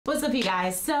What's up, you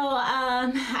guys? So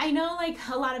I know like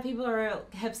a lot of people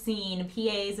have seen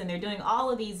PAs and they're doing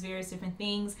all of these various different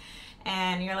things,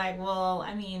 and you're like, well,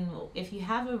 I mean, if you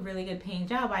have a really good paying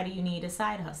job, why do you need a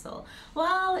side hustle?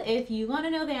 Well, if you want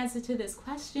to know the answer to this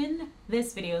question,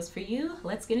 this video is for you.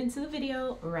 Let's get into the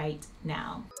video right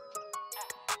now.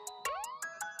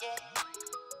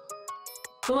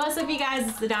 What's up, you guys?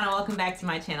 It's Adanna. Welcome back to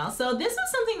my channel. So this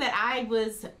was something that I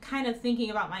was kind of thinking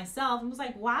about myself and was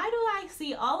like, why do I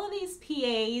see all of these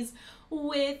PAs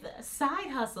with side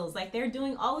hustles? Like, they're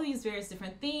doing all of these various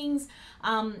different things.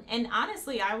 And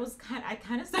honestly, I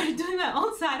kind of started doing my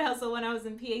own side hustle when I was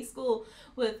in PA school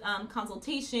with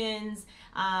consultations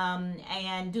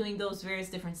and doing those various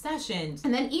different sessions.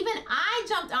 And then even I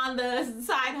jumped on the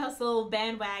side hustle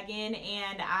bandwagon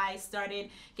and I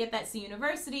started Get That C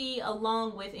University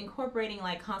along with incorporating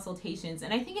like consultations.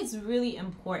 And I think it's really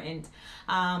important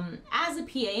as a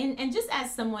PA and just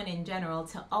as someone in general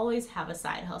to always have a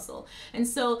side hustle. And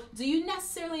so, do you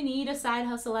necessarily need a side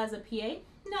hustle as a PA?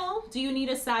 No. Do you need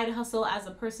a side hustle as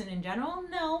a person in general?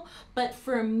 No. But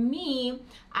for me,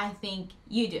 I think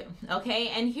you do. Okay,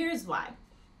 and here's why.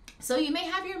 So you may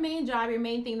have your main job, your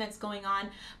main thing that's going on,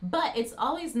 but it's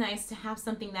always nice to have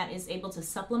something that is able to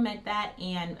supplement that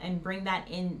and bring that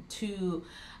into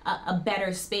a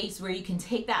better space where you can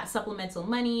take that supplemental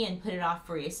money and put it off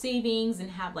for your savings and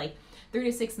have like 3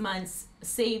 to 6 months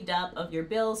saved up of your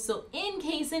bills. So in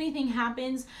case anything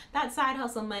happens, that side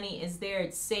hustle money is there,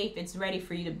 it's safe, it's ready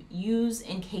for you to use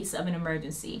in case of an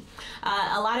emergency.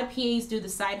 A lot of PAs do the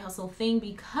side hustle thing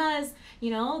because,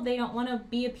 you know, they don't want to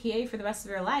be a PA for the rest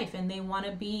of their life and they want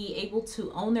to be able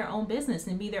to own their own business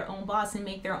and be their own boss and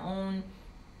make their own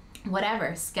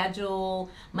whatever schedule,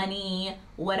 money,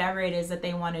 whatever it is that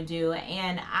they want to do.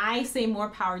 And I say more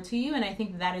power to you, and I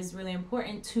think that is really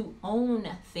important to own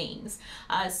things.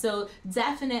 So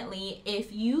definitely,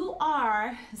 if you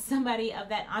are somebody of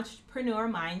that entrepreneur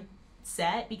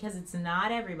mindset, because it's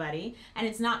not everybody and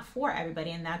it's not for everybody,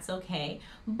 and that's okay,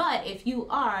 but if you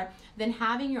are, then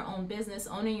having your own business,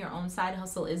 owning your own side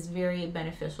hustle is very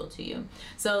beneficial to you.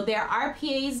 So there are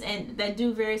PAs that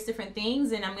do various different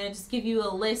things, and I'm going to just give you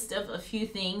a list of a few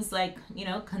things, like, you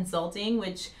know, consulting,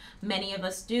 which many of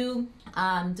us do,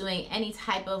 doing any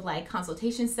type of like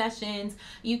consultation sessions.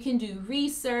 You can do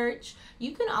research.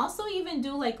 You can also even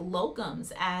do like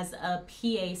locums as a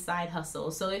PA side hustle.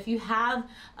 So if you have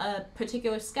a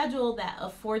particular schedule that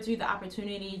affords you the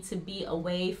opportunity to be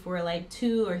away for like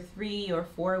 2 or 3 or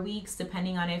 4 weeks,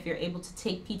 depending on if you're able to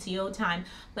take PTO time,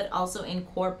 but also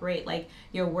incorporate like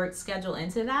your work schedule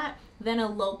into that, then a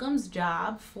locums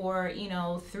job for, you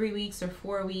know, 3 weeks or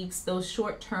 4 weeks, those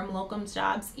short-term locums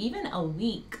jobs, even a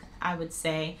week, I would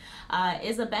say,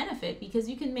 is a benefit, because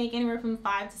you can make anywhere from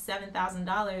 $5,000 to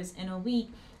 $7,000 in a week,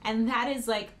 and that is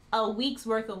like a week's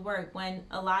worth of work when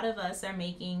a lot of us are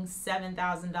making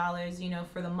 $7,000, you know,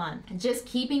 for the month. Just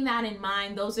keeping that in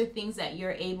mind, those are things that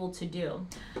you're able to do.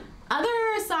 Other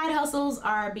side hustles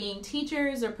are being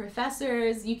teachers or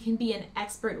professors. You can be an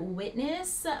expert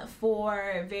witness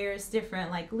for various different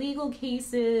like legal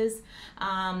cases.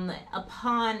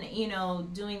 Upon, you know,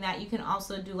 doing that, you can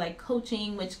also do like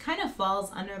coaching, which kind of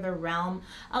falls under the realm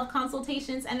of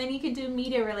consultations. And then you could do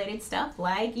media related stuff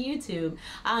like YouTube.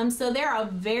 So there are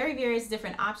various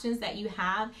different options that you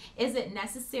have. Is it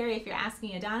necessary? If you're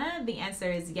asking Adanna, the answer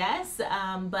is yes.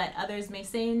 But others may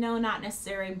say no, not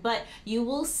necessary. But you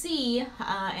will see,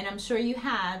 and I'm sure you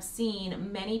have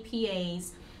seen many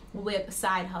PAs with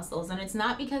side hustles, and it's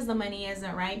not because the money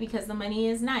isn't right, because the money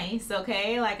is nice,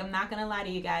 okay? Like, I'm not gonna lie to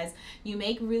you guys, you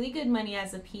make really good money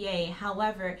as a PA.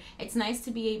 However, it's nice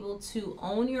to be able to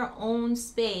own your own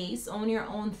space, own your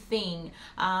own thing,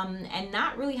 and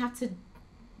not really have to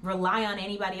rely on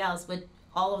anybody else, but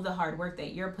all of the hard work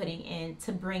that you're putting in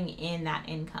to bring in that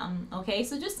income. Okay,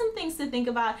 so just some things to think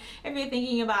about if you're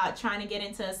thinking about trying to get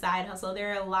into a side hustle.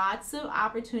 There are lots of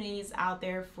opportunities out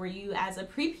there for you as a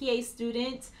pre-PA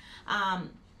student.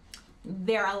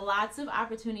 There are lots of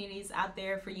opportunities out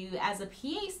there for you as a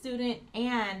PA student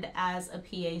and as a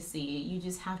PAC. You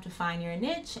just have to find your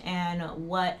niche and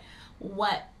what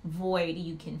void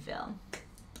you can fill.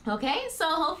 Okay, so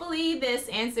hopefully this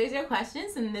answers your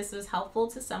questions and this was helpful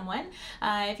to someone.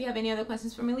 If you have any other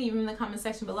questions for me, leave them in the comment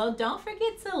section below. Don't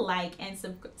forget to like and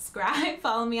subscribe.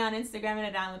 Follow me on Instagram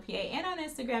at AdannaThePA and on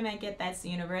Instagram at Get That C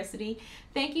University.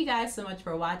 Thank you guys so much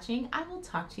for watching. I will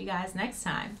talk to you guys next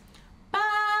time.